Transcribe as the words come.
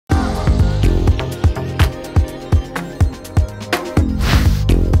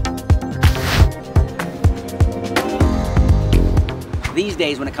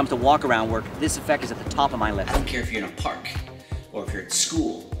days when it comes to walk-around work, this effect is at the top of my list. I don't care if you're in a park, or if you're at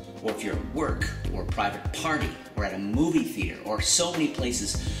school, or if you're at work, or a private party, or at a movie theater, or so many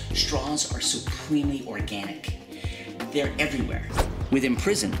places, straws are supremely organic. They're everywhere. With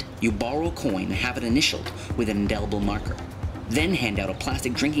Imprisoned, you borrow a coin and have it initialed with an indelible marker. Then hand out a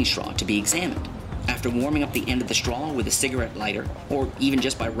plastic drinking straw to be examined. After warming up the end of the straw with a cigarette lighter, or even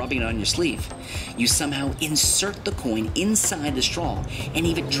just by rubbing it on your sleeve, you somehow insert the coin inside the straw and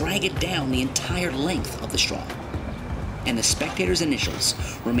even drag it down the entire length of the straw. And the spectator's initials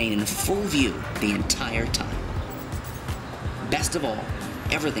remain in full view the entire time. Best of all,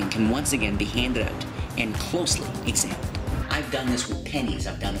 everything can once again be handed out and closely examined. I've done this with pennies,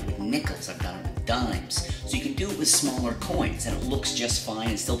 I've done it with nickels, I've done it with dimes. So you can do it with smaller coins and it looks just fine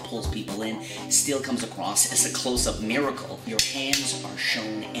and still pulls people in, still comes across as a close-up miracle. Your hands are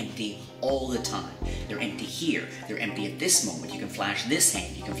shown empty all the time. They're empty here, they're empty at this moment. You can flash this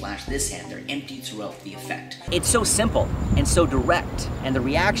hand, you can flash this hand. They're empty throughout the effect. It's so simple and so direct, and the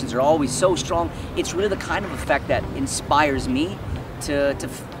reactions are always so strong. It's really the kind of effect that inspires me to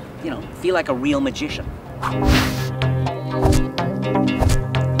feel like a real magician.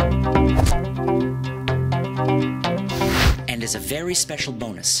 And as a very special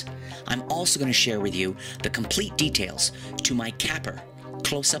bonus, I'm also going to share with you the complete details to my capper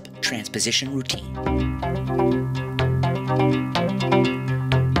close-up transposition routine.